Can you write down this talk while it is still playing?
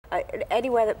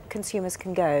anywhere that consumers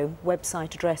can go,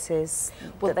 website addresses,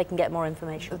 that they can get more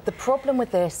information? The problem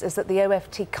with this is that the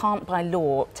OFT can't by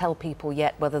law tell people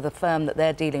yet whether the firm that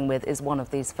they're dealing with is one of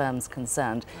these firms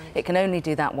concerned. Right. It can only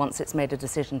do that once it's made a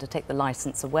decision to take the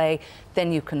licence away.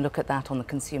 Then you can look at that on the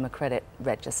Consumer Credit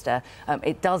Register.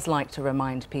 It does like to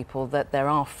remind people that there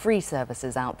are free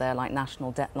services out there like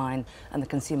National Debt Line and the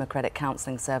Consumer Credit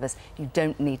Counselling Service. You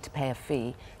don't need to pay a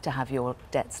fee to have your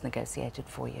debts negotiated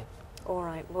for you. All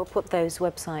right, we'll put those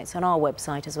websites on our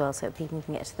website as well so that people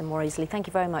can get to them more easily. Thank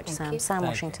you very much, Sam. Sam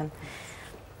Washington.